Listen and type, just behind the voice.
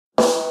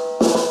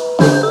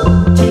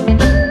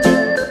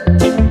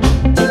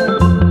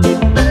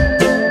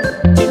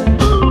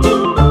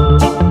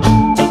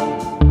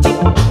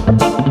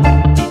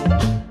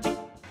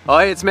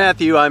it's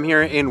Matthew. I'm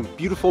here in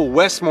beautiful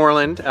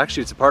Westmoreland.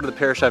 Actually, it's a part of the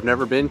parish I've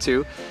never been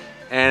to.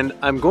 And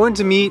I'm going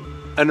to meet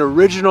an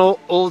original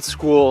old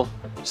school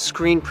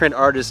screen print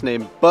artist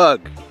named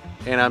Bug.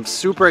 And I'm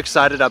super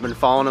excited. I've been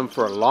following him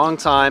for a long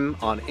time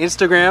on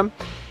Instagram.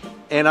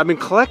 And I've been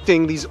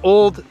collecting these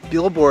old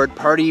billboard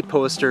party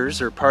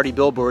posters or party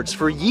billboards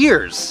for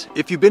years.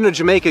 If you've been to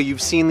Jamaica,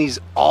 you've seen these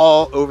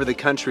all over the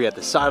country at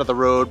the side of the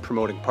road,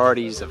 promoting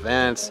parties,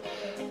 events,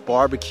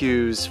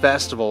 barbecues,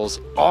 festivals,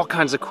 all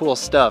kinds of cool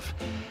stuff.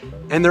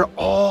 And they're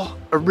all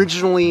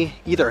originally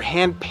either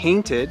hand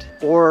painted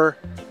or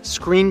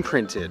screen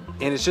printed.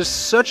 And it's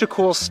just such a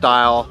cool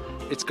style.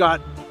 It's got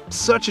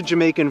such a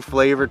Jamaican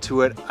flavor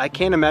to it. I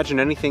can't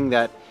imagine anything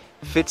that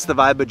fits the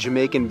vibe of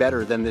Jamaican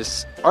better than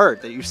this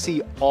art that you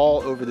see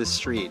all over the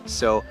street.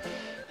 So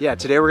yeah,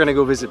 today we're gonna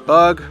go visit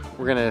Bug.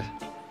 We're gonna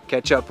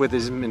catch up with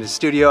him in his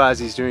studio as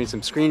he's doing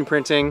some screen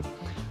printing,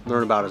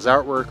 learn about his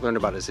artwork, learn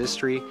about his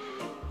history,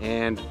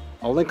 and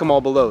I'll link them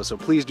all below, so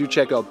please do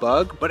check out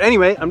Bug. But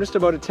anyway, I'm just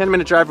about a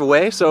 10-minute drive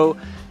away, so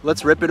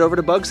let's rip it over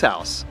to Bug's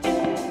house.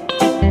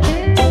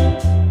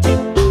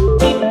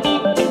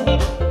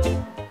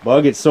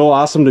 Bug, it's so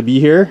awesome to be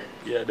here.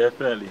 Yeah,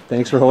 definitely.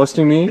 Thanks for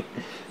hosting me.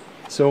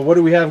 So what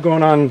do we have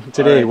going on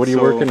today? Right, what are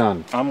you working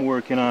on? I'm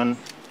working on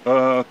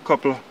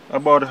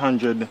about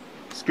 100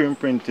 screen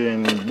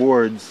printing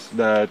boards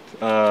that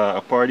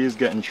a party is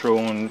getting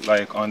thrown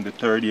like on the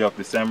 30th of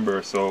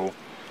December. So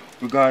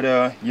we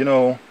gotta, you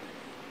know,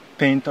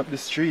 paint up the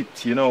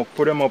street, you know,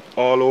 put them up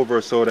all over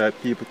so that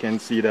people can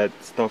see that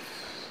stuff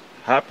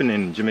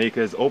happening.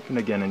 Jamaica is open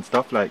again and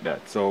stuff like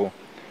that. So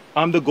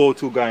I'm the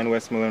go-to guy in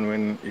Westmoreland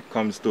when it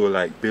comes to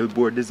like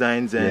billboard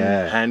designs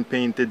and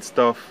hand-painted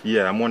stuff.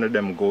 Yeah, I'm one of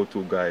them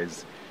go-to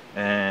guys.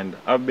 And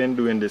I've been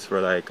doing this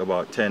for like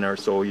about 10 or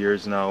so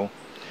years now.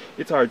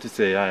 It's hard to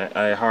say.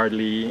 I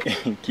hardly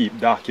keep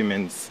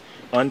documents.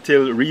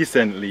 Until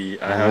recently,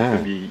 I have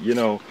to be, you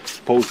know,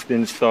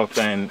 posting stuff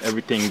and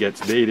everything gets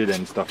dated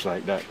and stuff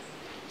like that.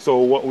 So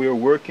what we're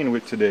working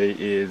with today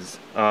is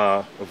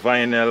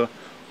vinyl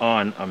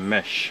on a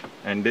mesh.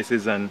 And this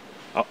is an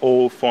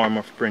old form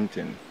of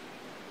printing.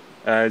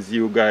 As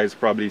you guys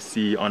probably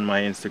see on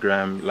my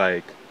Instagram,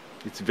 like,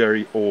 it's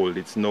very old.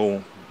 It's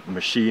no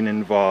machine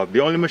involved. The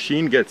only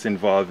machine gets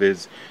involved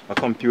is a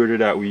computer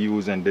that we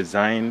use and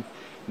design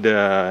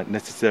the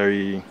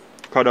necessary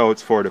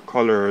cutouts for the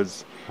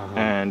colors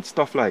and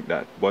stuff like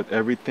that. But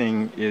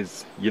everything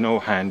is, you know,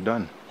 hand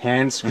done.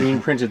 Hand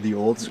screen printed the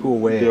old school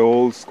way. The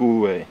old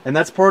school way. And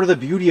that's part of the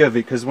beauty of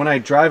it, because when I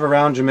drive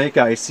around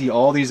Jamaica, I see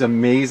all these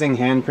amazing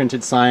hand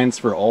printed signs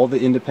for all the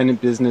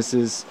independent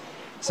businesses.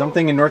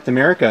 Something in North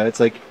America, it's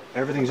like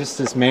everything's just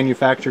this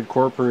manufactured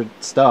corporate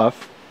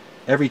stuff.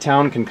 Every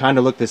town can kind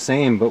of look the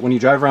same, but when you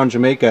drive around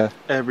Jamaica,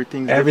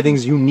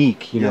 everything's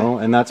unique, you know,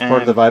 and that's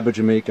part of the vibe of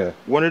Jamaica.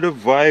 One of the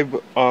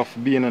vibe of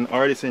being an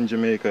artist in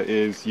Jamaica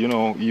is, you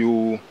know,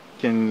 you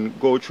can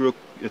go through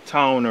a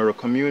town or a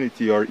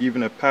community or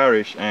even a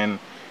parish, and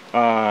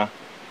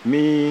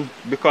me,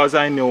 because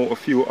I know a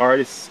few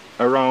artists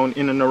around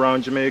in and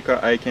around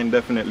Jamaica, I can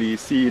definitely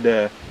see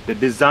the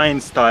design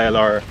style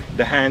or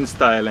the hand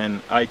style,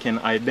 and I can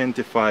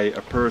identify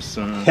a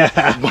person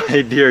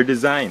by their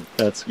design.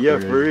 That's yeah,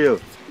 great. For real.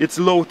 It's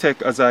low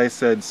tech, as I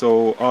said,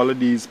 so all of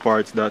these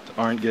parts that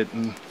aren't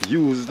getting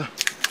used,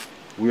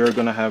 we are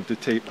gonna have to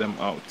tape them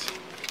out.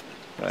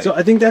 Right. So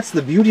I think that's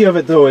the beauty of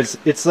it, though.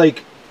 It's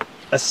like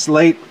a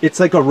slight, it's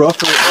like a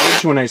rougher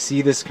edge when I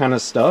see this kind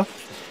of stuff.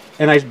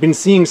 And I've been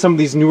seeing some of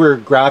these newer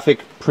graphic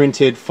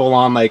printed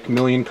full-on like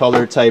million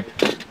color type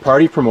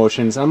party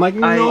promotions. I'm like,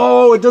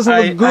 no, it doesn't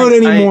look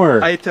good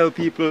anymore. I tell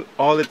people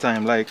all the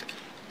time, like,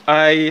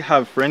 I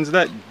have friends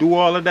that do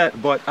all of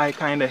that, but I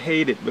kind of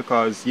hate it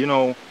because, you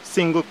know,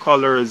 single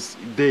colors,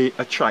 they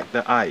attract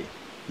the eye.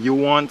 You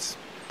want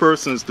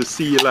persons to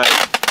see like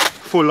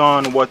full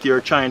on what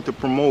you're trying to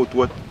promote,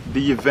 what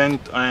the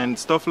event and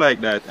stuff like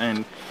that.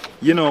 And,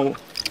 you know,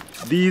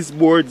 these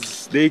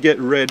boards, they get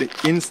read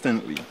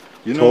instantly.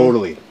 You know,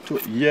 totally.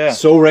 Yeah.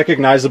 So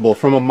recognizable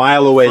from a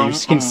mile away. You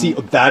can see,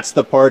 oh, that's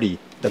the party.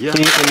 The pink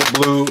and the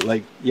blue,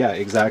 like, yeah,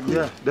 exactly.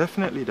 Yeah,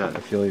 definitely that. I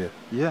feel you.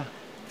 Yeah.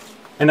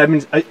 And I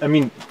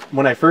mean,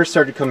 when I first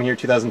started coming here,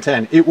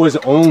 2010, it was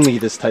only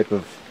this type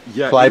of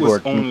plyboard. It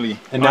was only.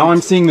 And now I'm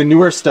seeing the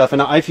newer stuff,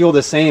 and I feel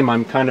the same.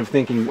 I'm kind of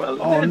thinking,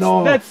 well, oh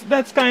no.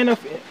 That's kind of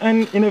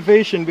an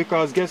innovation,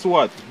 because guess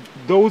what?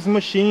 Those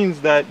machines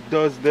that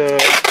does the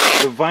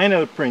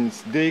vinyl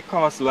prints, they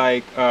cost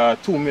like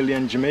 2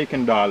 million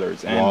Jamaican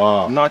dollars,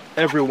 and not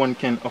everyone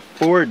can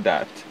afford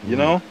that, you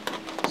know.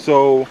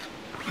 So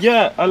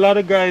yeah, a lot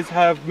of guys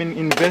have been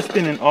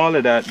investing in all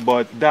of that,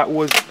 but that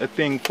was a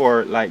thing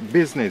for like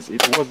business.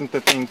 It wasn't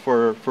a thing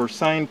for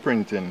sign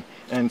printing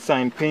and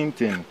sign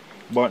painting.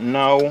 But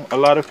now a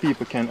lot of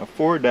people can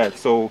afford that,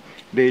 so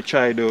they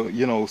try to,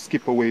 you know,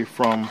 skip away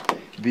from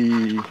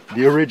the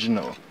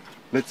original.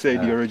 Let's say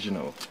the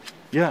original.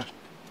 Yeah.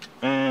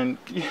 And,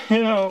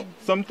 you know,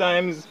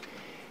 sometimes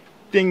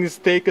things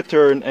take a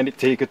turn, and it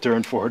take a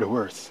turn for the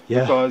worse.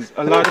 Yeah. Because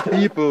a lot of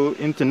people,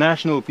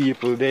 international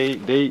people, they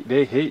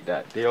hate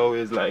that. They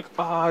always like,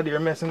 they're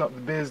messing up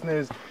the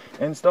business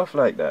and stuff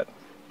like that.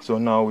 So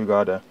now we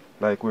gotta,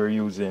 like, we're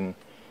using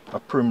a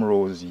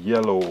primrose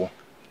yellow,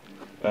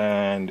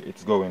 and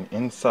it's going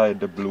inside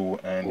the blue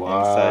and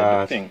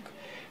inside the pink.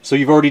 So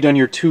you've already done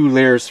your 2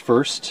 layers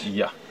first?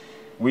 Yeah.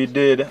 I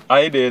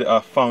did a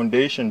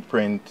foundation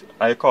print.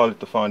 I call it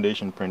the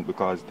foundation print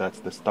because that's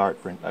the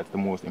start print. That's the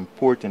most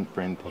important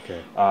print.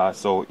 Okay.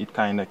 So it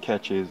kind of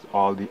catches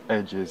all the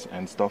edges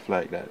and stuff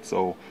like that.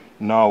 So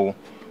now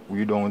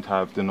we don't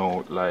have to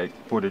like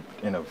put it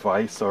in a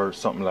vise or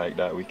something like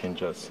that. We can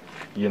just,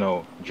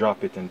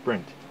 drop it and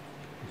print.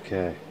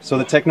 Okay. So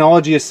the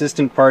technology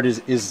assistant part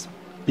is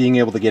being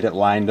able to get it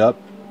lined up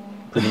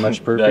pretty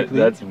much perfectly?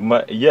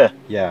 Yeah.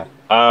 Yeah.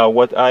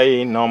 What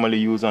I normally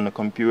use on the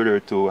computer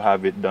to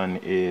have it done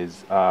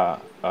is a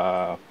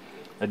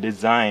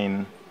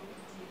design,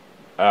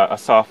 a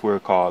software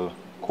called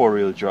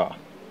Corel Draw.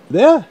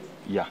 Yeah?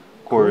 Yeah,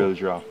 Corel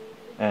Draw.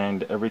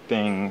 And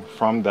everything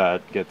from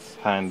that gets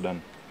hand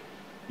done.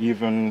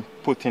 Even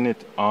putting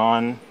it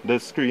on the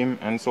screen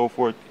and so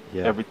forth,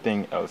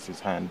 everything else is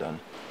hand done.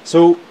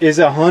 So is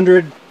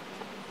 100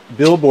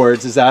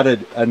 billboards, is that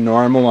a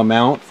normal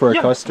amount for a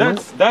customer?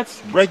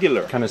 That's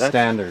regular. Kind of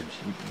standard.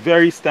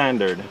 Very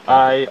standard. Okay.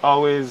 I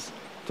always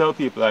tell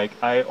people, like,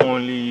 I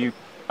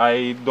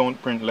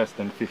don't print less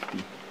than 50.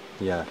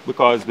 Yeah.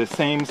 Because the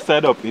same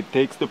setup it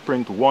takes to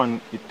print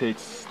 1, it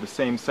takes the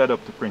same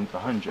setup to print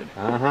 100.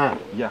 Uh-huh.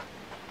 Yeah.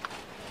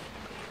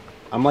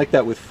 I'm like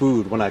that with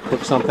food. When I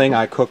cook something,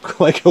 I cook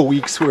like a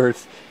week's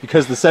worth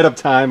because the setup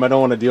time, I don't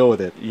want to deal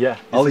with it. Yeah.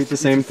 I'll eat the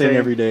same thing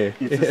every day.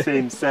 It's the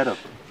same setup.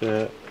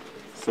 Yeah.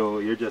 So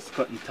you're just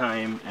cutting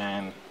time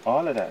and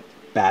all of that.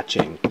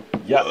 Batching.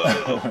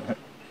 Yeah.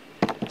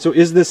 So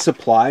is the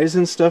supplies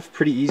and stuff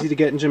pretty easy to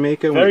get in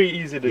Jamaica? Very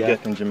easy to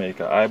get in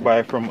Jamaica. I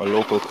buy from a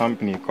local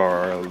company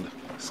called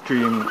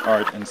Screen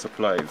Art and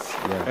Supplies.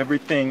 Yeah.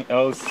 Everything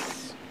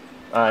else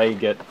I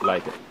get,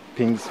 like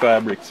Pink's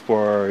Fabrics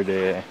for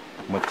the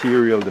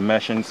material, the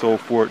mesh and so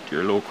forth,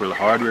 your local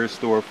hardware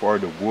store for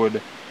the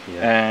wood,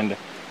 and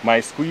my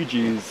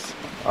squeegees,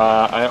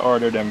 I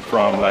order them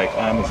from like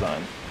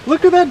Amazon.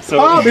 Look at that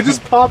pop! It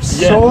just pops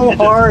so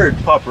hard.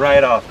 Pop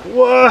right off.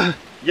 Whoa!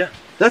 Yeah.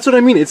 That's what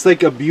I mean. It's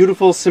like a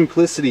beautiful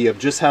simplicity of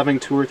just having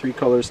 2 or 3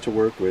 colors to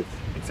work with.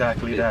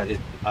 Exactly that.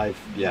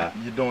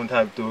 You don't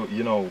have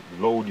to,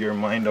 load your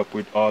mind up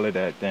with all of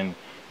that and,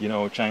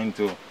 trying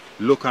to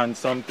look on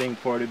something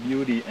for the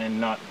beauty and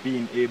not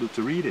being able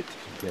to read it.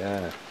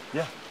 Yeah.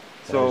 Yeah.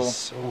 That is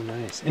so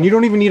nice. And you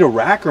don't even need a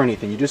rack or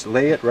anything. You just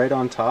lay it right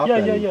on top.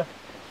 Yeah.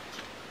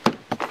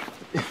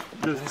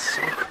 Just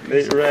so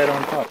lay it right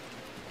on top.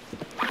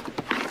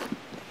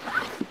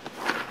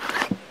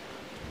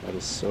 That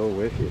is so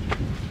wicked.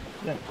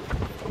 Yeah.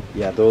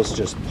 Yeah, those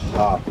just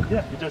pop.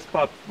 Yeah, it just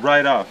pop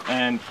right off.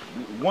 And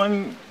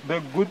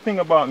the good thing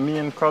about me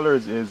and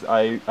colors is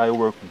I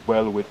work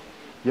well with,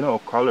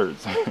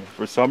 colors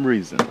for some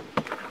reason.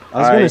 I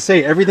was going to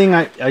say, everything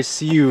I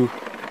see you,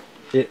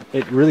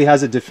 it really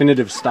has a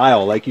definitive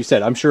style. Like you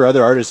said, I'm sure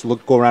other artists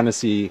go around and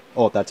see,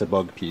 oh, that's a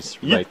bug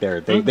piece right there.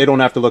 They don't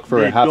have to look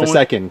for half a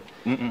second.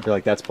 They're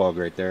like, that's bug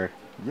right there.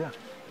 Yeah.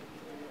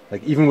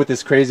 Like even with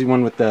this crazy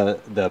one with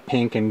the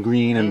pink and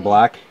green and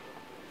black.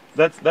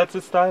 That's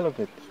the style of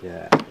it.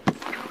 Yeah.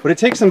 But it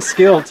takes some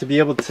skill to be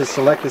able to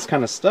select this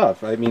kind of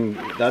stuff. I mean,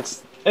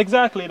 that's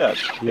exactly that.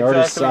 The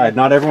artist side.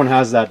 Not everyone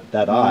has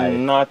that eye.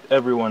 Not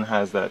everyone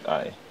has that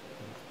eye.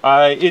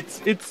 I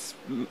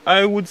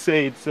would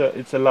say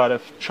it's a lot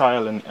of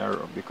trial and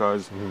error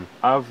because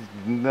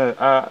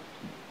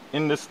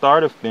in the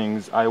start of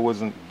things I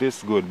wasn't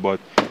this good, but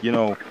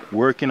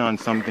working on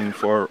something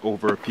for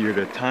over a period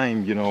of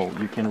time,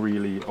 you can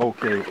really,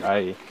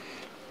 okay,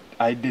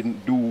 I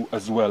didn't do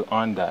as well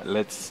on that.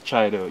 Let's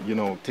try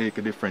to take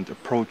a different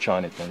approach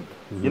on it and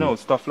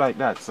stuff like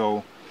that.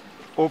 So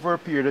over a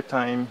period of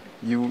time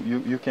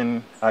you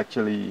can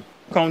actually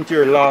count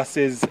your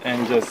losses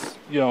and just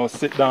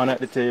sit down at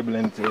the table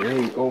and say,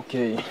 hey,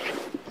 okay,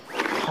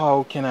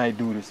 how can I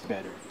do this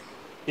better?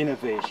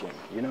 Innovation,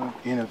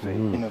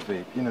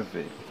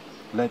 innovate.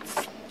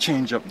 Let's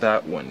change up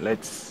that one.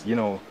 Let's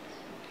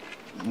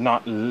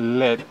not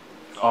let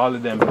all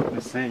of them look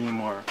the same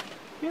or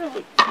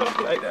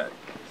stuff like that.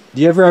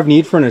 Do you ever have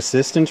need for an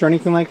assistant or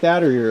anything like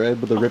that, or you're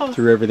able to rip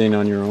through everything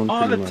on your own?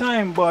 All the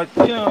time, but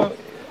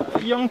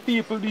young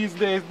people these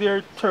days,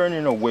 they're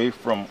turning away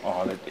from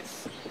all of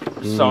this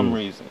for some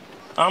reason.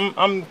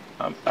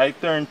 I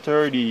turned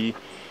 30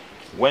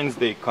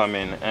 Wednesday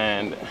coming,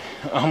 and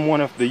I'm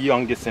one of the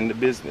youngest in the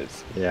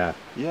business. Yeah.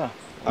 Yeah.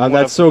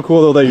 That's so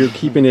cool though that you're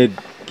keeping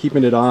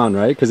it on,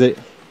 right? Because it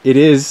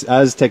is,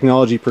 as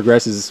technology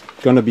progresses,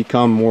 going to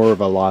become more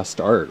of a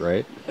lost art,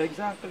 right?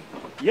 Exactly.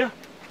 Yeah.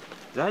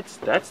 That's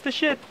the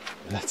shit.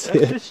 That's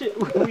the shit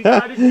we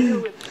gotta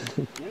deal with.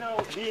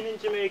 Being in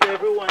Jamaica,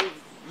 everyone's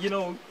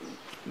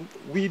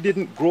we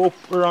didn't grow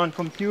up around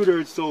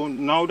computers. So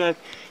now that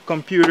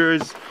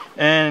computers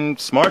and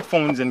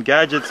smartphones and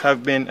gadgets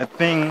have been a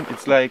thing,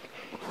 it's like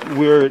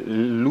we're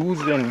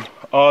losing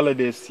all of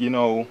this, you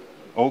know.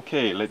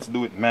 Okay, let's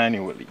do it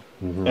manually.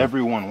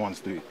 Everyone wants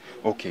to do it.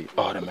 Okay,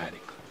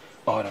 automatic,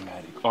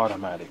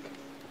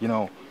 you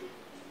know.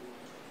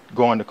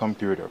 Go on the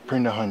computer,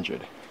 print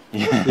 100.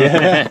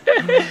 Yeah.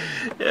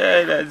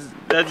 Yeah,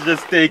 that's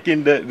just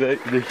taking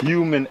the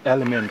human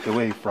element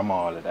away from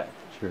all of that.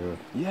 True.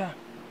 Yeah.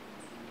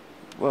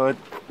 But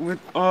with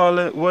all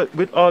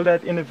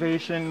that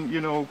innovation, you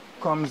know,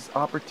 comes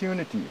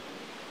opportunity.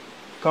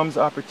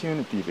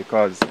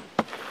 Because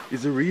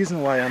it's the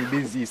reason why I'm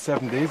busy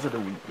 7 days of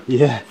the week.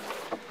 Yeah.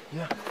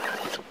 Yeah.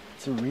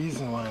 It's the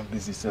reason why I'm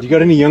busy 7 days. You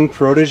got any young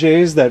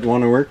proteges that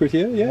want to work with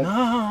you? Yeah.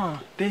 Nah,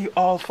 they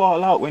all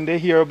fall out when they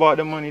hear about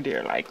the money.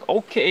 They're like,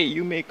 okay,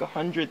 you make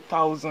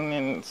 100,000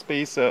 in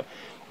space of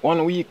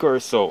 1 week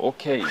or so.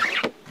 Okay,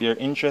 they're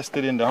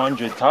interested in the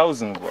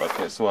 100,000, but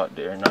guess what?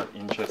 They're not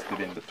interested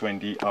in the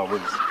 20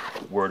 hours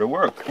worth of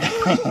work.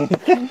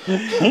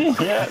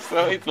 Yeah,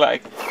 so it's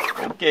like,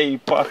 okay,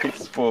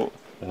 pockets full.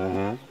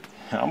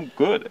 I'm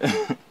good.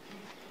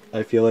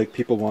 I feel like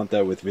people want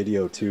that with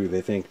video too. They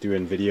think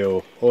doing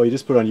video, oh, you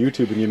just put it on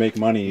YouTube and you make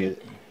money.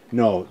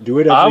 No, do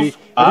it every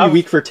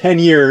week for 10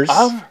 years.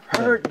 I've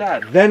heard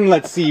that. Then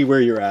let's see where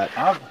you're at.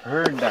 I've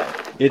heard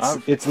that.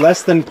 It's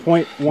less than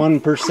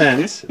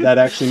 0.1% that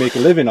actually make a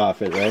living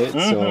off it, right?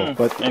 So,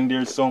 and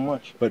there's so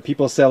much. But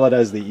people sell it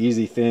as the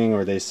easy thing,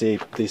 or they see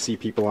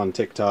people on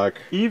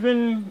TikTok.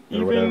 Even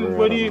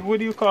what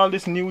do you call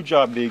this new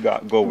job they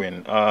got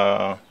going?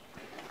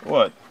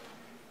 What?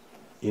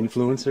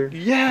 Influencer?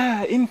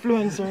 Yeah,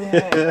 influencer.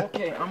 Yeah.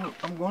 Okay,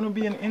 I'm gonna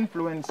be an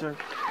influencer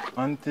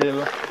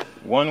until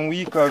 1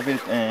 week of it,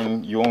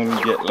 and you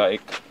only get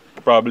like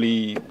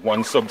probably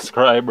 1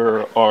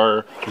 subscriber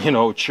or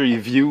 3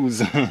 views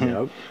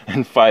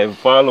and 5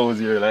 follows.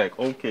 You're like,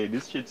 okay,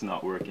 this shit's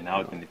not working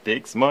out, and it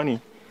takes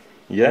money.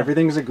 Yeah,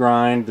 everything's a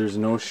grind. There's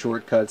no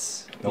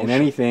shortcuts in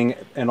anything,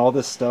 and all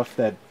this stuff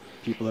that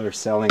people are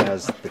selling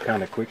as the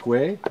kind of quick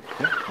way,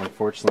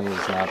 unfortunately,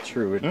 is not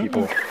true. And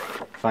people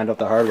find out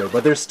the hard way.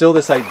 But there's still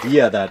this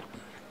idea that,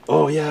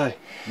 oh yeah,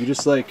 you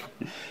just like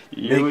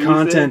make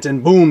content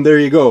and boom, there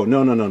you go.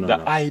 No. The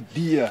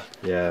idea.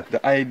 Yeah.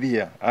 The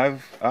idea.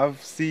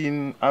 I've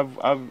seen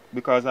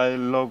because I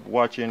love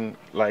watching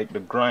like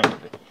the grind,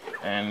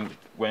 and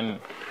when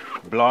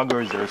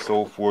bloggers or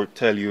so forth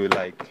telling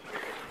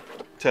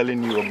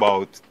you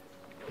about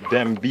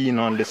them being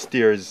on the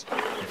stairs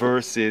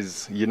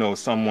versus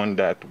someone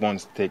that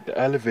wants to take the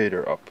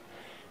elevator up,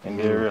 and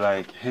they're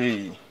like,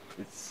 hey,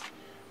 it's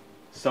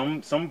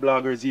some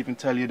bloggers even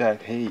tell you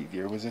that, hey,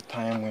 there was a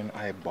time when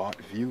I bought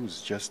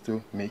views just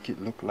to make it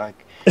look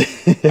like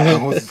I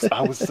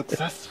was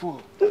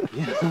successful.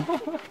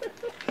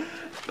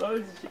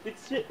 So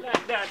it's shit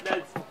like that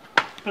that's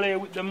play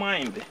with the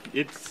mind.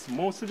 It's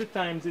most of the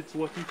times it's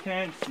what you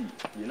can't see,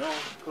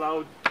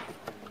 cloud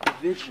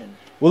vision.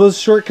 Well, those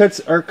shortcuts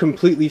are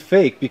completely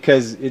fake,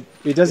 because it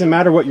doesn't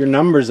matter what your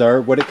numbers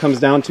are. What it comes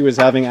down to is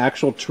having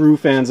actual true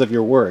fans of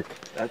your work.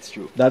 That's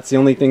true. That's the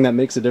only thing that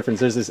makes a difference.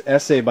 There's this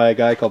essay by a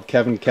guy called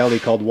Kevin Kelly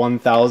called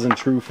 1,000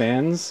 True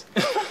Fans.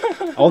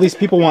 All these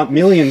people want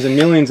millions and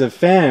millions of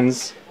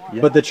fans,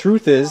 but the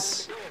truth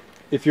is,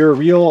 if you're a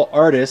real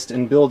artist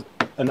and build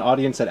an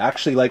audience that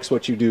actually likes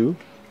what you do,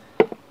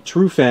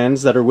 true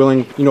fans that are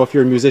willing, if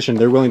you're a musician,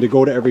 they're willing to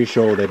go to every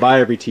show, they buy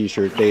every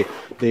t-shirt,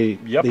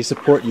 they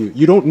support you.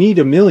 You don't need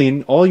 1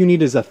 million, all you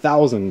need is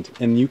 1,000,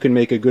 and you can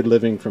make a good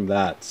living from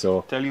that.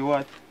 So tell you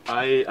what,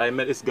 I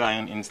met this guy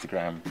on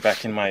Instagram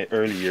back in my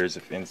early years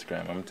of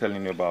Instagram. I'm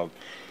telling you about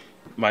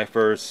my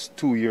first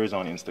 2 years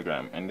on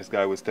Instagram, and this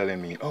guy was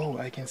telling me, oh,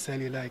 I can sell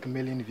you like 1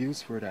 million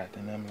views for that.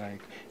 And I'm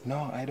like,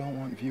 no, I don't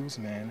want views,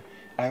 man.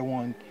 I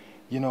want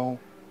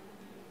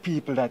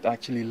people that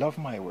actually love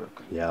my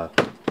work. Yeah,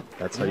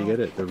 that's how you get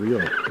it. The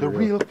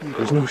real people.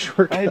 There's no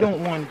shortcut. I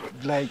don't want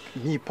like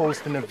me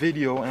posting a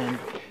video and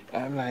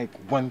I'm like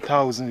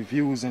 1,000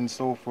 views and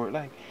so forth.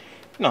 Like,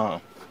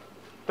 no,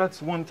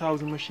 that's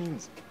 1,000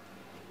 machines.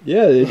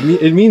 Yeah,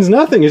 it means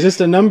nothing. It's just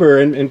a number,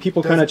 and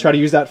people kind of try to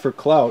use that for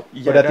clout.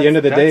 But at the end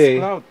of the day,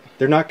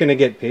 they're not going to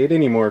get paid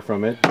anymore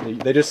from it.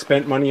 They just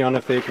spent money on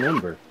a fake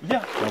number.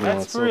 Yeah,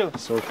 that's for real.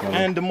 So funny.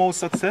 And the most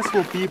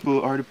successful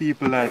people are the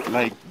people that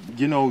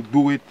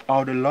do it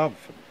out of love.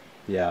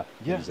 Yeah,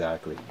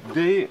 exactly.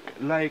 They,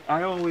 like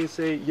I always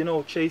say,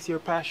 chase your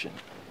passion.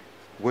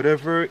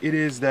 Whatever it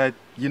is that,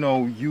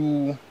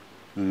 you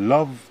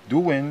love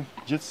doing,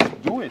 just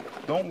do it.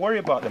 Don't worry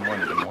about the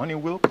money. The money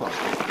will come.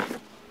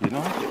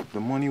 The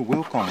money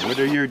will come.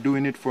 Whether you're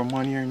doing it for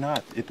money or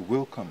not, it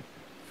will come.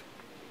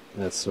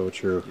 That's so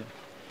true. Yeah.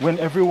 When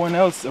everyone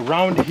else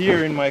around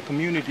here in my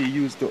community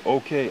used to,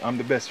 okay, I'm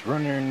the best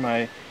runner in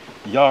my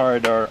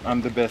yard, or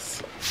I'm the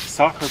best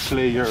soccer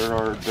player,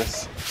 or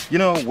best,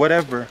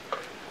 whatever.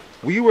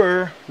 We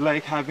were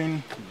like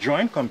having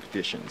drawing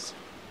competitions.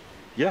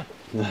 Yeah.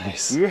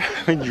 Nice. We were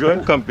having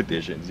drawing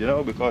competitions,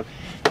 because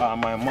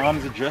my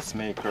mom's a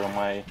dressmaker,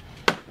 my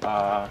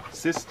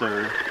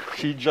sister,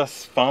 she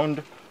just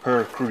found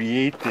her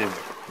creative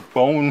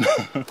bone.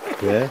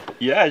 Yeah?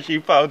 Yeah, she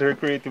found her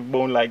creative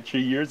bone like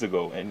 3 years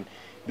ago, and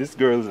this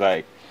girl's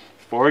like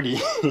 40.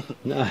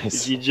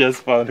 Nice. She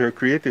just found her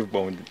creative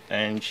bone,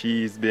 and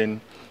she's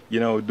been, you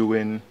know,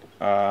 doing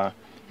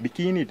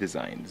bikini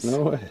designs.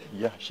 No way.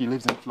 Yeah, she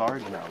lives in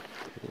Florida now.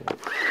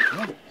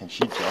 Yeah, and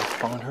she just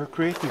found her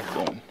creative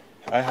bone.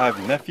 I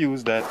have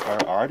nephews that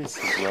are artists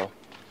as well.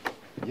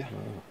 Yeah,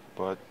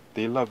 but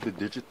they love the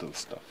digital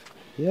stuff.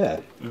 Yeah.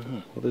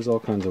 Well, there's all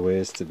kinds of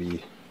ways to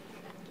be.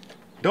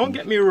 Don't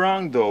get me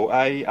wrong though,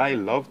 I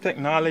love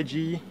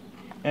technology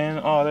and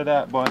all of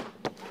that, but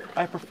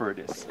I prefer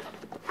this.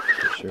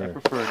 Sure. I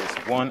prefer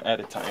this one at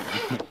a time.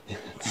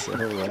 It's so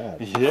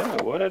rad.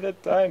 Yeah, one at a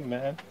time,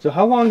 man. So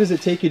how long does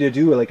it take you to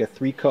do like a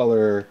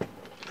 3-color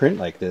print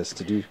like this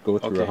to go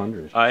through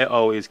 100? I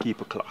always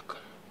keep a clock.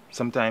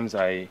 Sometimes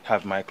I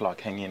have my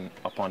clock hanging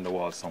up on the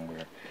wall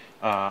somewhere.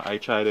 I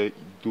try to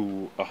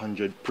do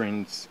 100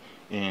 prints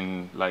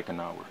in like an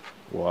hour.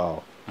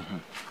 Wow.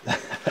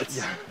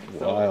 That's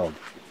wild.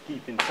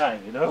 Keeping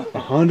time, you know?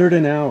 100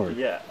 an hour.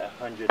 Yeah,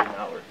 100 an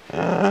hour.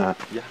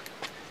 Yeah.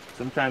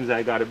 Sometimes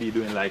I gotta be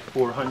doing like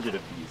 400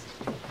 of these.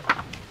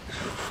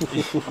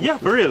 Yeah,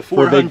 for real. 400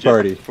 For a big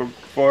party.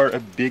 For a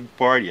big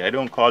party. I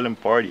don't call them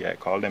party. I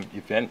call them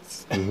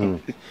events.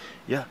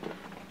 Yeah.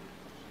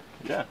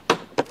 Yeah.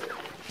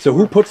 So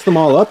who puts them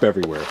all up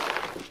everywhere?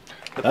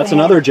 That's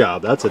another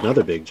job. That's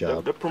another big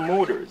job. The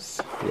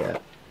promoters. Yeah.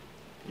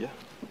 Yeah.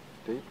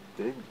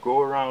 They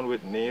go around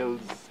with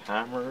nails,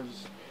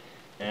 hammers,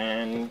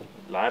 and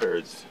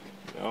ladders.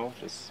 You know,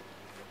 just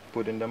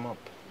putting them up.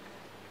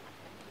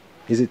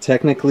 Is it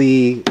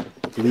technically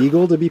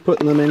legal to be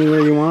putting them anywhere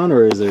you want,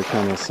 or is there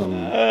kind of some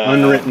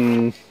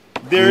unwritten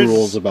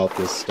rules about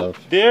this stuff?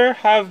 There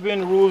have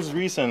been rules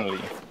recently.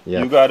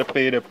 Yeah. You gotta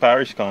pay the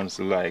parish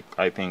council, like,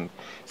 I think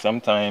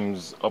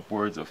sometimes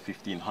upwards of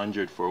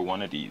 1,500 for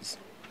one of these.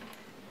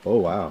 Oh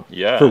wow.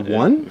 Yeah. For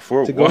one?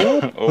 For to one. Go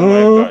up?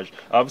 Oh my gosh.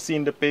 I've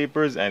seen the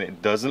papers and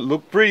it doesn't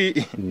look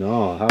pretty.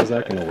 No, how's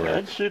that gonna work?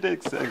 That shit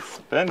is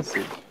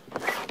expensive.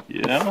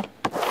 You know?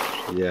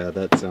 Yeah,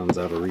 that sounds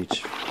out of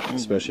reach.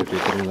 Especially if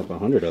you're putting up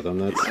 100 of them.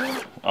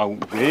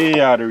 That's way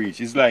out of reach.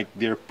 It's like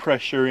they're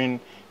pressuring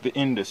the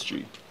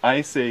industry.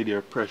 I say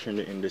they're pressuring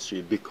the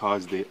industry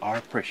because they are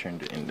pressuring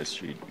the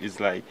industry. It's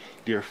like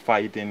they're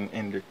fighting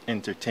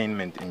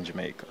entertainment in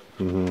Jamaica.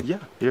 Yeah,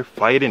 they're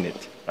fighting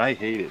it. I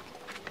hate it.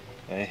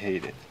 I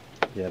hate it.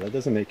 Yeah, that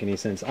doesn't make any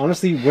sense.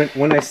 Honestly,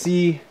 when I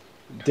see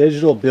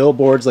digital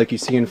billboards like you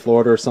see in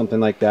Florida or something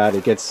like that,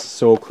 it gets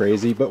so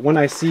crazy. But when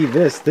I see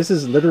this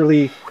is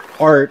literally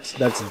art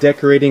that's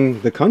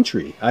decorating the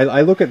country.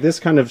 I look at this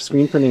kind of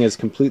screen printing as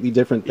completely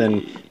different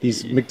than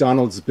these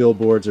McDonald's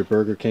billboards or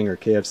Burger King or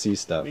KFC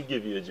stuff. Let me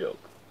give you a joke.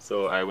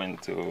 So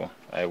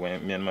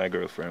me and my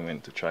girlfriend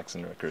went to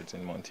Traxon Records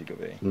in Montego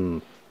Bay.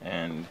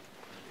 And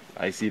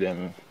I see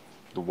them,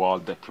 the wall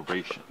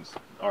decorations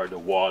or the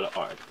wall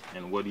art.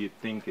 And what do you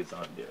think is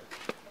on there?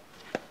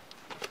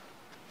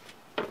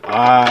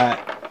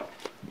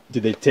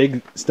 Did they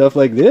take stuff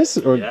like this?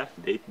 Or? Yeah,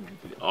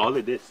 all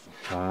of this.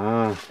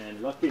 Ah. And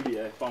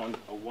luckily I found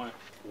one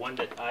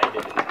that I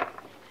did.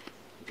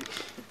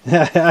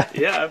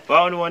 Yeah, I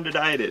found one that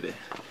I did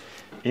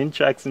in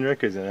Traxon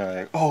Records, and I'm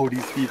like, oh,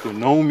 these people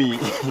know me.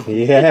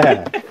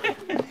 Yeah.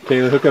 Okay,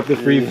 hook up the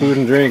free food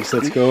and drinks.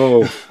 Let's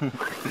go.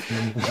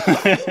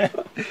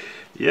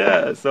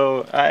 Yeah,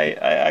 so I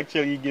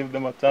actually give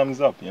them a thumbs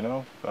up, you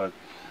know. But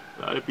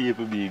a lot of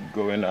people be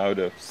going out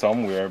of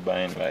somewhere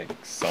buying like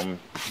some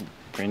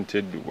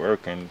printed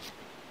work and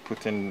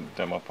putting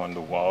them up on the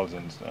walls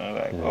and stuff.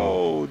 Like,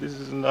 oh, this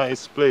is a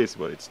nice place,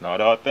 but it's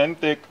not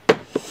authentic.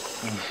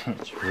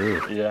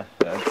 True. Yeah,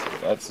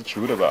 that's the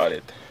truth about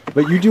it.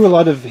 But you do a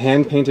lot of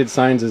hand-painted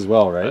signs as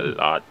well, right?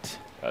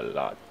 A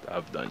lot.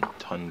 I've done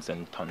tons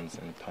and tons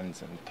and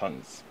tons and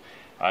tons.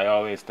 I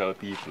always tell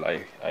people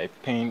I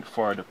paint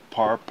for the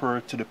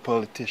pauper to the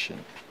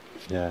politician.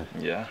 Yeah.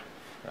 Yeah.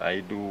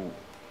 I do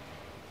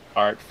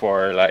art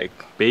for like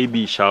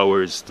baby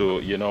showers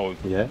to, you know.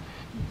 Yeah.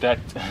 That.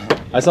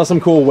 I saw some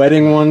cool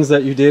wedding ones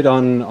that you did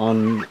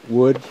on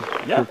wood.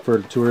 Yeah.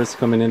 For tourists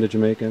coming into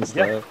Jamaica and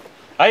stuff.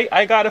 Yeah.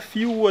 I got a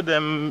few of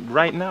them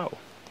right now.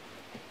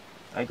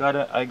 I got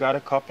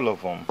a couple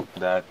of them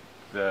that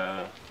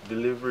the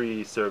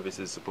delivery service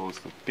is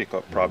supposed to pick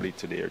up probably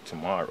today or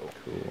tomorrow.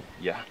 Cool.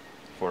 Yeah,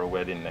 for a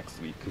wedding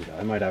next week. Dude,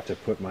 I might have to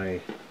put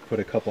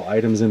a couple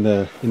items in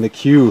the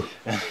queue.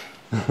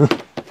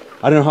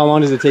 I don't know, how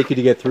long does it take you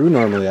to get through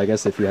normally? I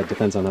guess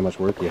depends on how much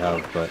work you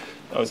have, but.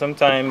 Oh,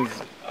 sometimes.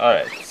 All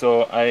right.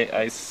 So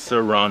I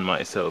surround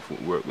myself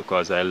with work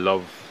because I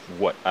love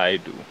what I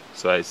do.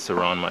 So I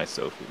surround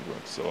myself with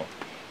work. So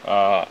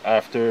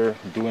after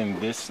doing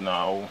this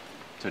now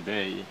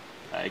today,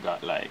 I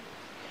got like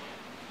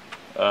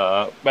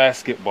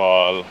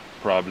basketball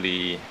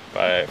probably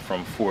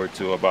from 4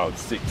 to about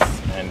 6,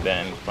 and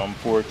then from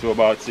 4 to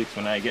about 6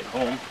 when I get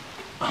home,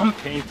 I'm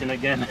painting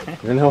again.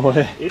 You know what?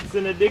 It's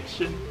an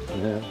addiction.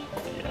 Yeah.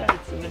 Yeah,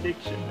 it's an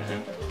addiction,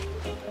 man.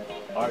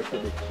 art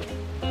addiction.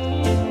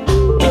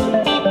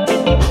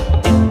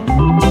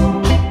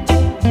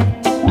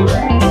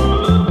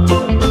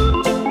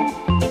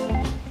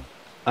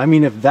 I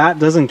mean, if that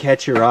doesn't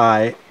catch your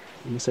eye,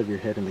 you must have your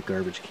head in the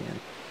garbage can.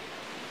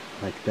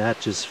 Like that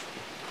just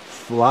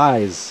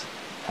flies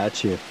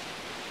at you.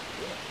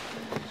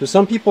 So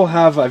some people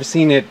have, I've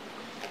seen it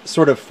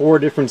sort of 4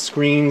 different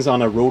screens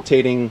on a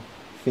rotating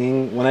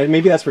thing.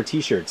 Maybe that's for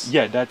t-shirts.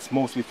 Yeah, that's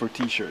mostly for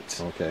t-shirts.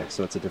 Okay,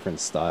 so it's a different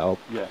style.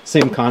 Yeah.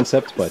 Same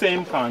concept, but...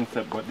 Same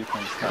concept, but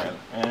different style.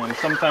 And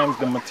sometimes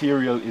the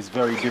material is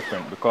very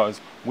different because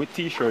with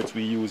t-shirts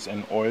we use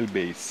an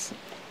oil-based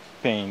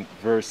paint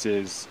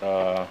versus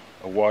a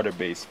water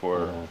base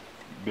for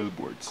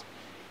billboards,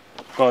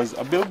 because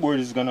a billboard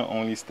is gonna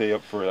only stay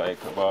up for like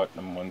about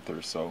a month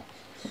or so,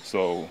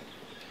 so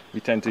we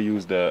tend to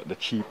use the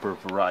cheaper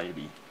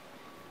variety.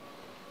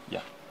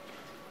 Yeah.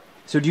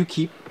 So do you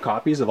keep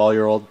copies of all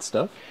your old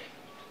stuff?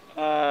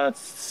 The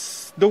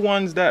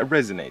ones that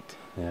resonate.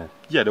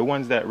 Yeah, the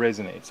ones that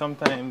resonate.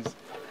 Sometimes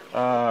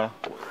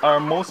are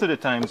most of the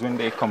times when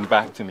they come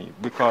back to me,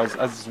 because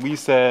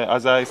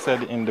as I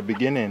said in the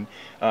beginning,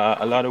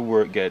 a lot of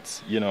work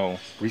gets,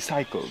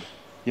 recycled.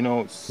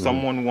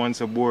 Someone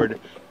wants a board,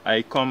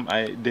 they come,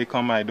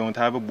 I don't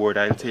have a board,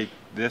 I'll take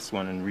this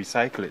one and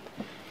recycle it.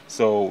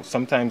 So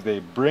sometimes they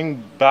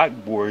bring back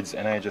boards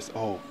and I just,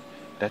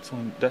 that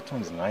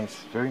one's nice,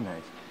 very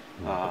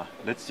nice.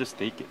 Let's just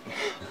take it.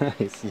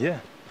 Nice. Yeah.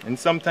 And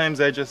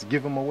sometimes I just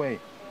give them away.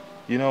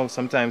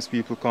 Sometimes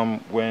people come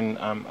when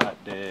I'm at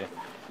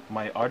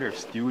my other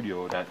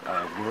studio that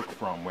I work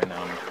from when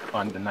I'm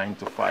on the 9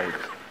 to 5.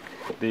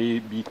 They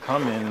be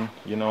coming,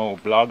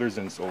 bloggers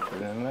and so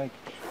forth, and I'm like,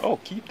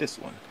 keep this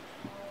one.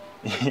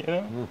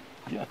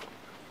 Yeah.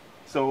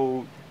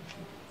 So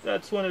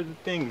that's one of the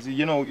things,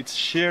 it's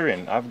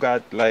sharing. I've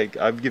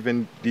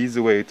given these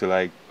away to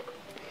like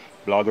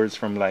bloggers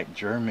from like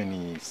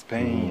Germany,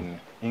 Spain,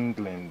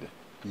 England,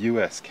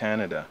 US,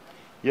 Canada.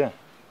 Yeah.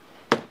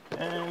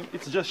 And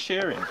it's just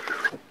sharing.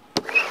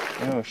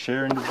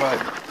 Sharing the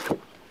vibe.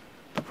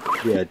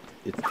 Yeah,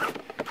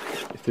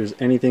 if there's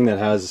anything that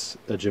has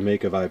a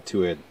Jamaica vibe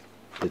to it,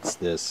 it's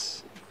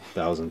this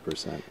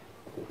 1000%.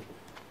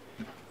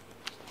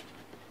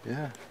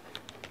 Yeah.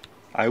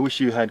 I wish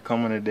you had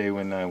come on a day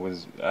when I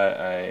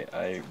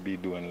be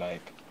doing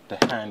like the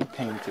hand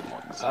painted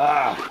ones.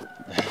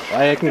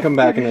 I can come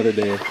back another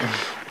day.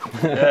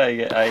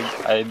 Yeah,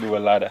 I do a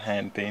lot of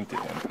hand painted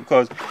ones,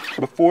 because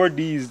before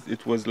these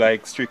it was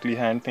like strictly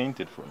hand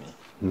painted for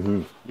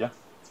me. Yeah.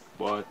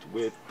 But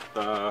with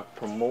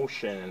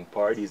promotion and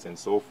parties and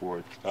so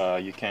forth,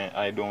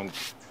 I don't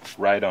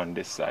write on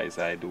this size.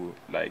 I do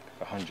like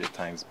 100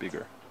 times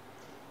bigger.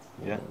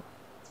 Yeah.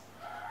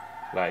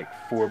 Like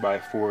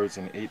 4x4s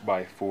and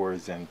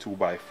 8x4s and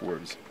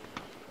 2x4s.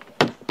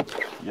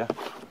 Yeah.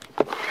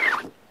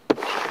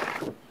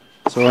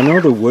 So I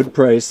know the wood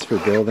price for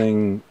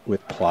building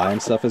with ply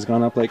and stuff has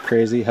gone up like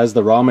crazy. Has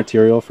the raw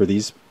material for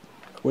these,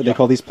 what do they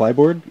call these,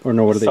 plyboard? Or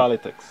no, what are they?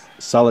 Solitex.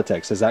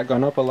 Solitex. Has that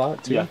gone up a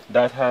lot too? Yeah,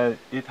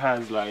 it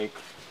has like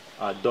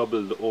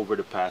doubled over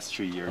the past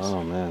 3 years.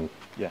 Oh man.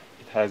 Yeah,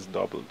 it has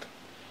doubled.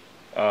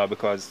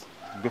 Because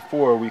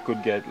before we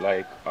could get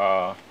like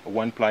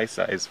one ply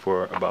size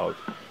for about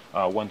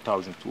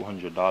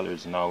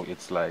 $1,200. Now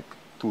it's like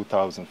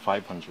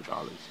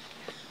 $2,500.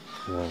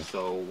 Yeah.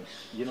 So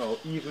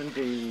even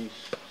the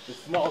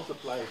small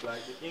supplies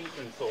like the ink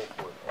and so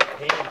forth, or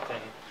paint,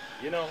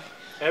 and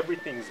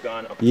everything's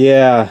gone up.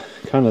 Yeah,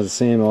 kind of the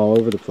same all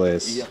over the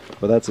place. Yeah.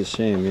 But that's a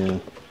shame.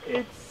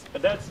 Yeah.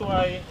 That's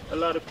why a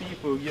lot of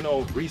people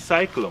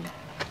recycle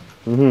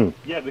them.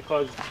 Yeah,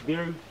 because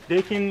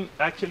they can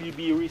actually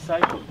be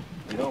recycled.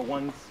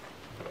 Once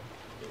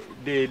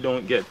they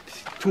don't get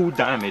too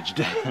damaged.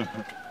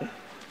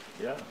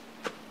 Yeah.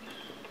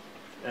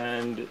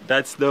 And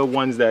that's the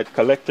ones that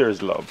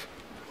collectors love.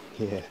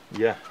 Yeah.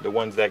 Yeah, the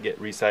ones that get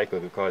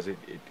recycled, because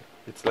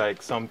it's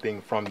like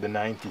something from the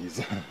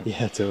 90s.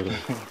 Yeah, totally.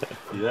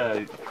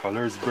 Yeah,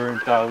 colors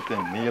burnt out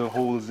and nail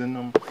holes in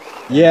them.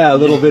 Yeah, a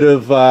little bit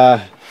of,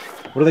 what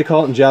do they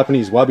call it in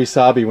Japanese?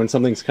 Wabi-sabi, when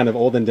something's kind of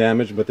old and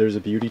damaged, but there's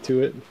a beauty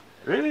to it.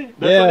 Really?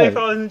 That's what they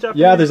call it in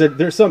Japanese? Yeah,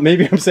 there's some,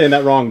 maybe I'm saying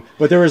that wrong,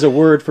 but there is a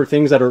word for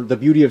things that are the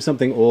beauty of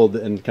something old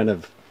and kind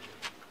of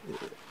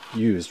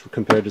used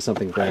compared to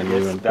something brand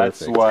new and that's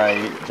perfect.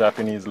 why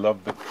Japanese love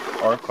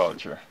our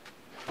culture.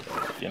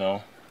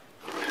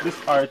 This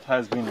art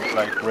has been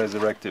like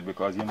resurrected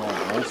because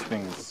most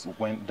things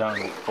went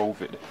down with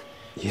COVID.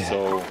 Yeah.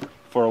 So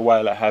for a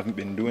while I haven't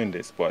been doing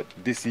this, but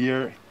this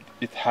year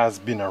it has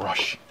been a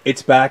rush.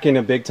 It's back in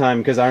a big time,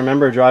 because I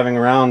remember driving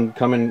around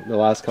coming the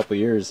last couple of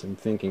years and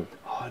thinking,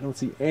 I don't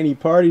see any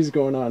parties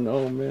going on.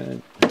 Oh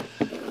man.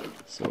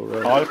 So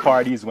right. All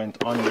parties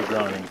went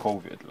underground in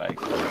COVID. Like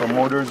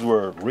promoters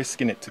were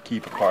risking it to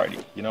keep a party,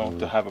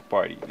 to have a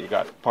party. They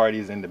got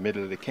parties in the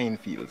middle of the cane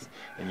fields,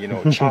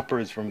 and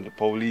choppers from the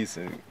police,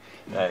 and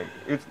like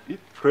it's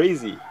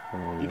crazy.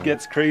 It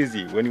gets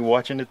crazy when you're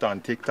watching it on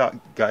TikTok.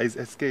 Guys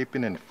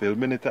escaping and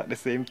filming it at the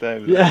same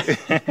time. Yeah.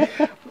 Like,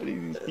 what are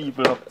these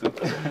people up to?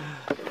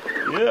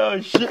 Yeah,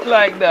 shit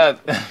like that.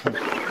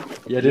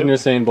 Yeah, didn't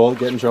Usain Bolt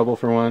get in trouble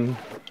for one?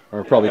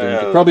 Or probably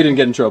didn't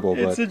get in trouble.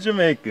 It's but a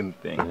Jamaican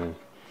thing. yeah.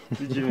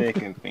 It's a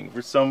Jamaican thing.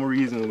 For some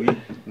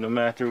reason, no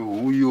matter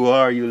who you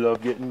are, you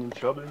love getting in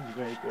trouble in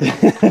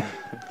Jamaica.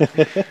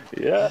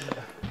 Yeah.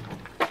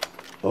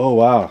 Oh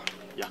wow.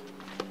 Yeah.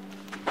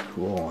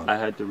 Cool one. I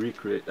had to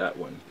recreate that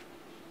one.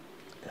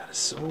 That is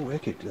so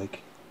wicked.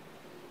 Like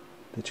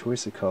the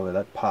choice of color,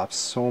 that pops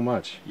so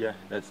much. Yeah,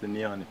 that's the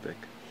neon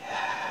effect.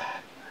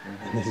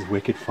 And these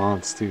wicked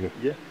fonts too.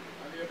 Yeah.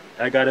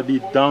 I gotta be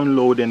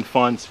downloading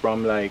fonts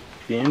from like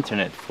the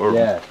internet for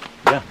Yeah.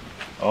 Yeah.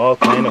 All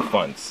kind of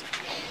fonts.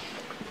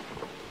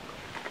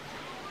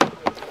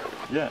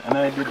 Yeah, and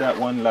I did that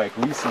one like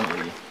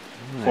recently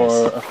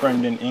for a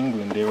friend in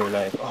England. They were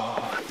like,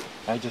 "Oh,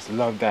 I just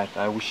love that.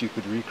 I wish you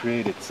could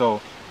recreate it."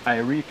 So I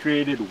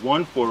recreated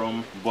one for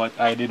them, but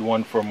I did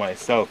one for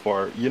myself,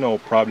 or you know,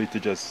 probably to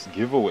just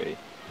give away.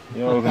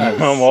 You know,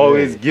 I'm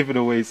always giving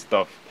away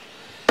stuff.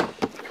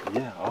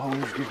 Yeah,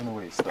 always giving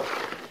away stuff.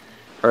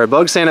 All right,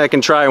 Bug's saying I can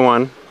try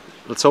one.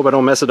 Let's hope I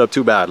don't mess it up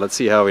too bad. Let's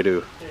see how we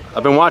do.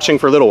 I've been watching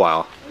for a little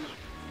while.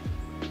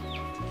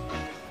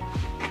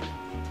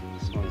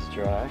 This one's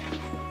dry.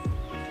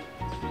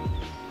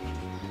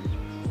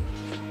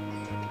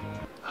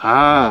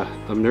 Ah,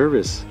 I'm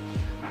nervous.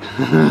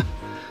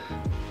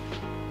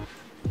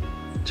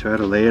 Try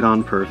to lay it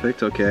on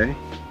perfect, okay.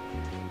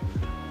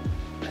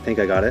 I think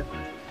I got it.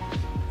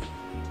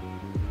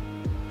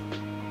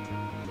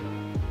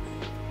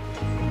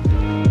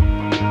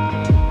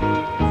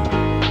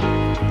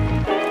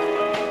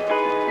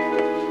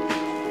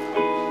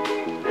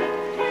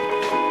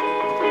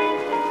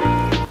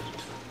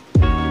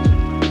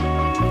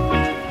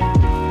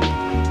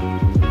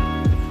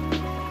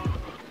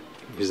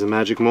 Here's the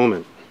magic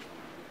moment.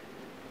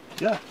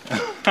 Yeah.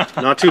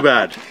 Not too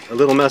bad. A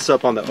little mess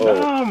up on the O.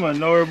 Nah, man,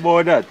 no worry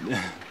about that.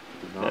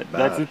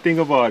 That's the thing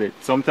about it.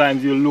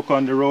 Sometimes you look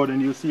on the road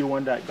and you see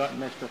one that got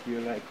messed up.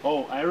 You're like,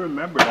 oh, I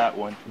remember that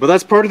one. But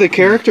that's part of the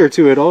character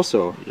to it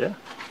also. Yeah.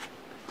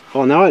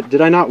 Oh, now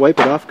did I not wipe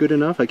it off good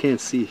enough? I can't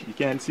see. You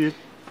can't see it?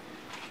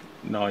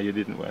 No, you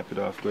didn't wipe it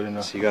off good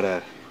enough. So you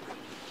gotta...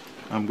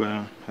 I'm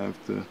gonna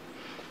have to,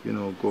 you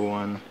know, go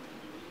on.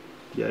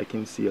 Yeah, I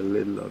can see a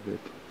little of it.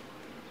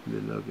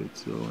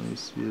 So when you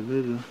see a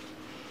little...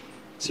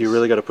 So you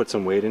really gotta put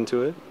some weight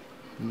into it?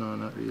 No,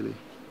 not really.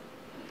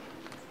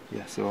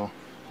 Yeah, so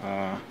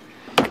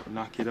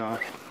knock it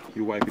off.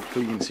 You wipe it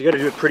clean. So you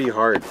gotta do it pretty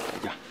hard.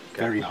 Yeah,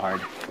 very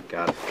hard.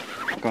 Got it.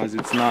 Because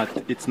it's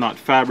not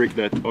fabric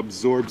that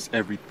absorbs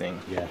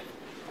everything. Yeah.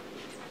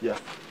 Yeah.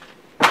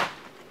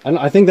 And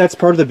I think that's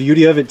part of the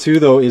beauty of it too,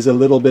 though, is a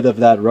little bit of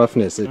that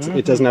roughness.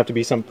 It doesn't have to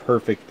be some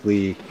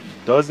perfectly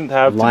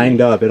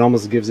lined up. It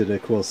almost gives it a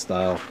cool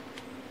style,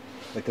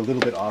 like a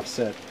little bit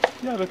offset.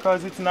 Yeah,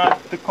 because it's not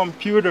the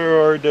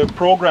computer or the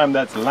program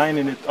that's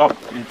lining it up.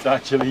 It's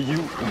actually you.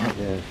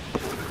 Yeah.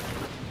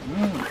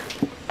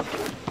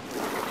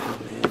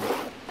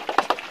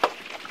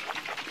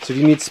 So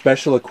do you need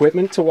special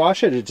equipment to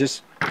wash it? Or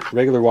just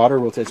regular water?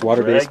 Well, it's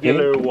water-based paint?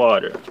 Regular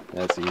water.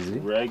 That's easy.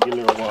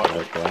 Regular water.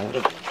 Like that.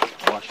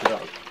 Wash it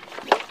out.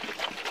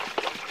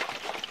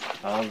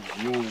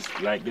 I've used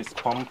like this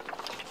pump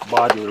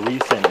bottle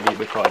recently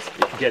because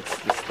it gets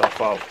the stuff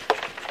out.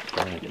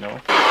 Right. You know?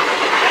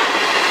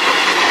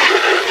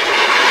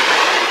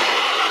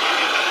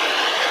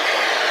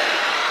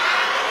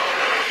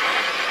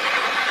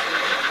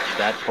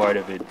 That part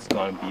of it's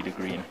gonna be the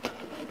green.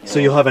 So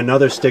you'll have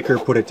another sticker,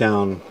 put it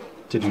down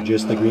to do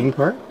just the green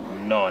part?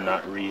 No,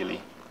 not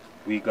really.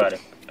 I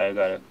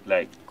gotta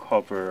like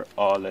cover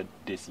all of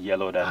this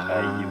yellow that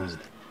I used.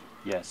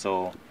 Yeah,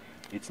 so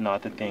it's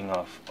not a thing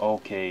of,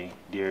 okay,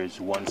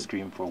 there's one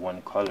stream for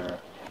one color.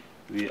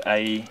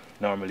 I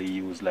normally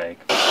use like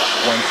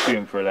one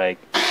stream for like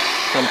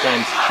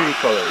sometimes 3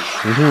 colors.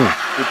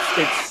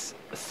 It's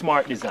a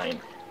smart design.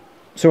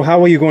 So how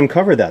will you go and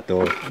cover that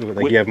though?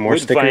 Like you have more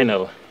stickers? With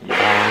vinyl.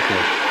 Yeah.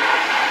 Okay.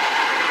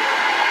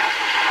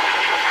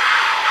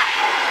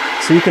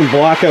 So you can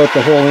block out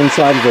the whole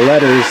inside of the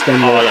letters,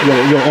 then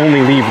you'll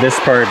only leave this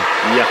part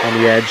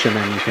on the edge, and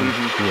then you can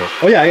do it.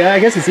 Oh yeah, I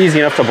guess it's easy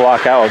enough to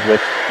block out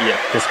with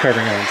just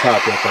covering it on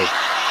top.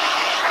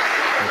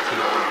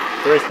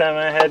 First time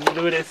I had to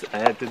do this, I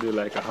had to do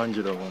like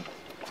 100 of them.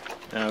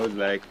 And I was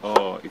like,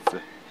 oh, it's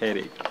a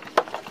headache.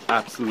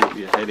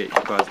 Absolutely a headache,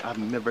 because I've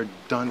never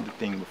done the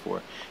thing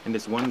before. And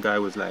this one guy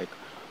was like,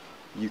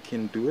 you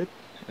can do it?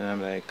 And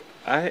I'm like,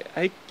 I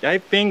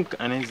think,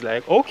 and he's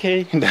like,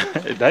 okay,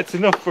 that's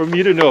enough for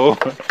me to know.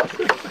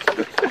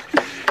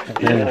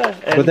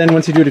 But then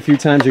once you do it a few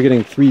times, you're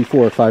getting 3,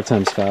 4, 5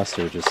 times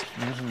faster, just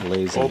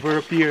lazy. Over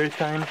a period of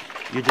time,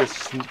 you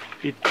just,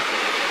 you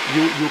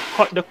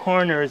cut the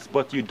corners,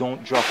 but you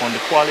don't drop on the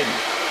quality.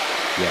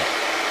 Yeah.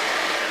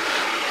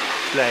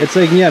 It's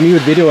like, yeah, me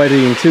with video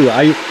editing too.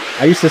 I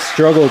used to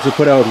struggle to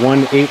put out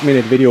one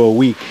 8-minute video a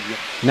week. Yeah.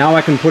 Now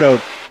I can put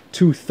out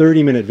 2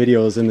 30-minute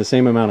videos in the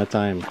same amount of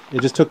time.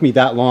 It just took me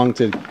that long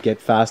to get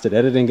fast at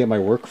editing, get my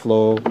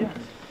workflow. Yeah.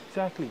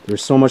 Exactly.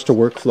 There's so much to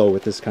workflow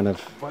with this kind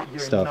of But you're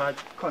stuff. not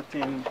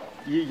cutting,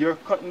 you're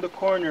cutting the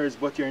corners,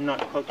 but you're not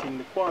cutting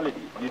the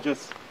quality. You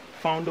just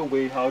found a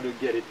way how to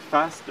get it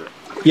faster.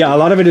 Yeah, a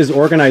lot of it is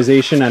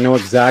organization. I know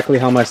exactly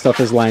how my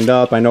stuff is lined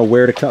up. I know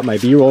where to cut my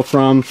B-roll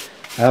from.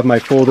 I have my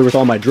folder with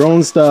all my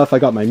drone stuff. I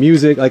got my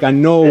music. Like, I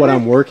know what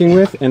I'm working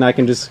with, and I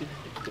can just...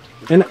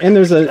 And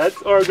there's a...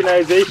 That's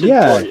organization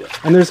yeah, for you.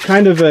 and there's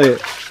kind of a...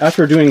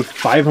 After doing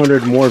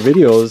 500 more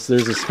videos,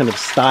 there's this kind of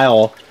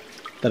style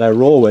that I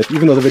roll with.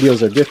 Even though the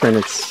videos are different,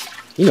 it's,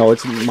 you know,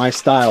 it's my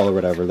style or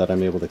whatever that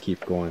I'm able to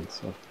keep going.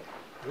 So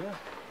yeah.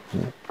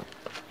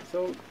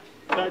 So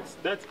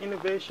that's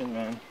innovation,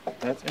 man.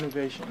 That's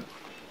innovation.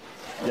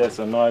 Yeah,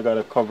 so now I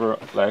gotta cover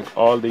like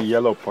all the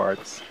yellow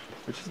parts,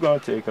 which is gonna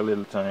take a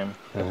little time.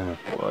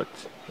 But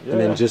yeah.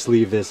 And then just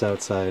leave this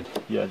outside.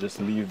 Yeah,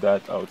 just leave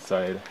that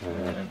outside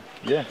and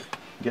yeah,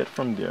 get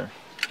from there.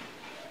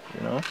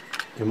 You know?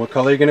 And what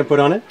color are you gonna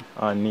put on it?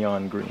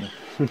 Neon green.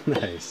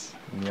 Nice.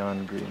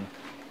 Neon green.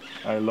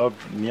 I love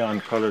neon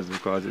colors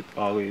because it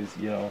always,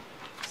 you know,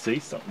 say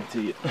something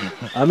to you.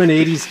 I'm an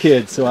 80s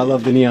kid, so I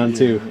love the neon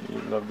too.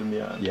 You love the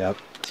neon. Yep.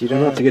 So you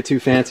don't have to get too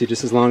fancy,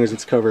 just as long as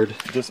it's covered.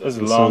 Just as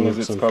long as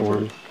it's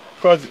covered.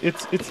 Because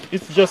it's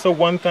just a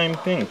one-time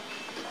thing.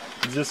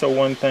 It's just a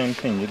one-time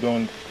thing.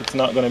 It's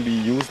not gonna be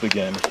used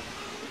again.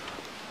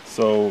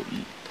 So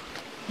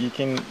you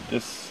can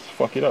just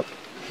fuck it up.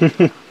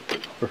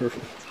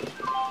 Perfect.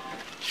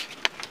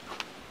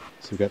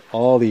 So we've got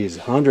all these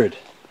 100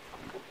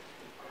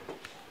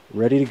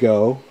 ready to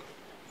go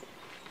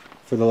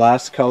for the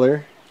last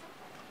color.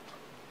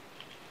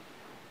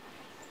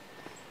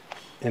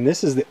 And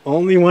this is the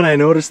only one I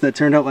noticed that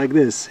turned out like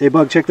this. Hey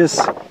Bug, check this.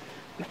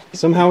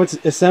 Somehow it's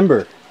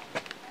December.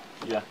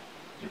 Yeah,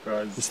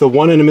 because it's the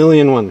 1 in a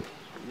million one.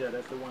 Yeah,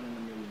 that's the 1 in a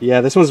million.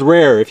 Yeah, this one's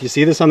rare. If you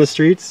see this on the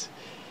streets,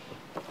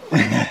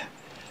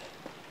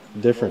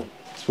 different.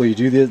 Will you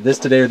do this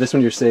today, or this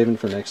one you're saving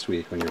for next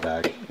week when you're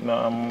back?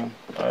 No,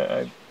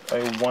 I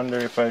wonder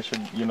if I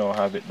should, you know,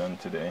 have it done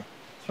today.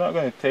 It's not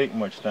going to take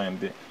much time.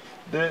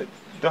 The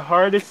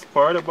hardest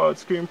part about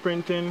screen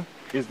printing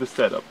is the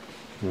setup.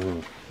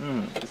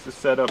 It's the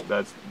setup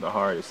that's the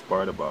hardest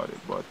part about it.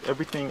 But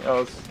everything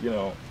else, you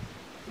know,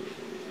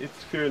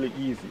 it's fairly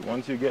easy.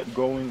 Once you get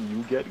going,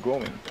 you get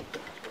going.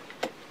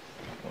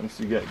 Once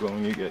you get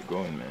going, you get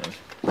going, man.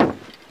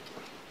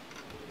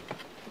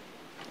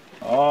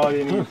 All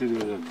you need to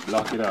do is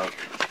block it out.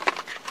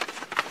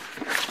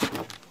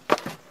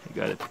 You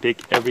gotta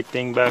pick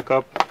everything back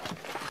up.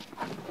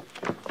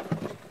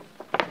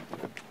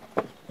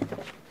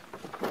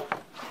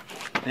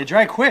 They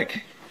dry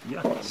quick.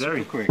 Yeah,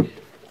 very quick.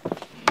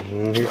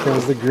 And here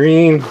comes the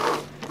green.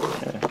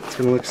 Yeah. It's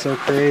gonna look so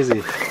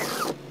crazy.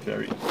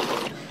 Very.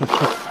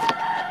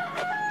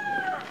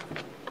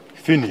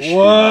 Finish.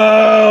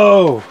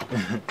 Whoa!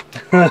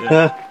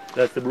 Yeah,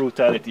 that's the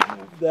brutality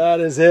move. That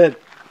is it.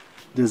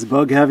 Does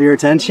Bug have your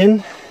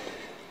attention?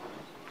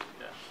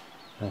 Yeah.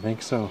 I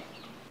think so.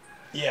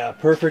 Yeah,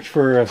 perfect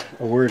for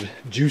a word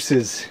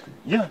juices.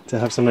 Yeah. To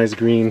have some nice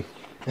green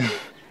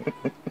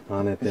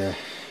on it there.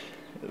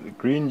 The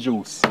green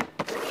juice.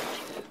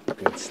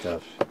 Good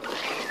stuff.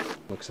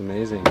 Looks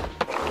amazing.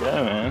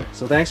 Yeah, man.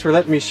 So thanks for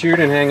letting me shoot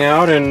and hang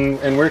out, and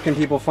where can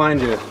people find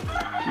you?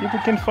 People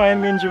can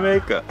find me in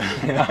Jamaica.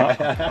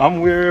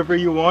 I'm wherever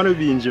you want to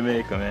be in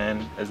Jamaica,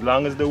 man. As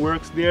long as the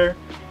work's there,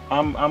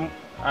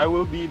 I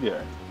will be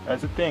there.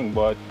 That's the thing.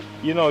 But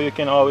you know, you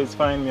can always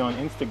find me on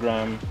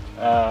Instagram,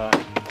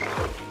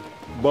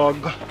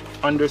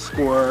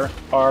 bug_art_sav,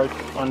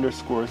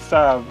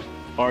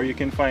 or you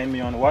can find me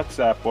on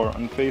WhatsApp or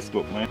on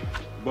Facebook, man.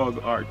 Bug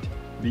Art,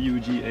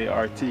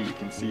 BUGART. You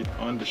can see it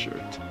on the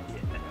shirt.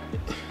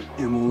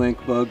 And we'll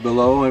link Bug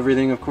below,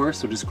 everything, of course.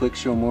 So just click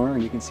show more,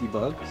 and you can see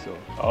Bug. So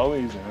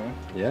always, man.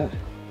 Yeah.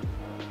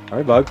 All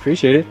right, Bug.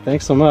 Appreciate it.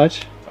 Thanks so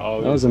much.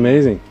 Always. That was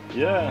amazing.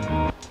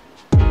 Yeah.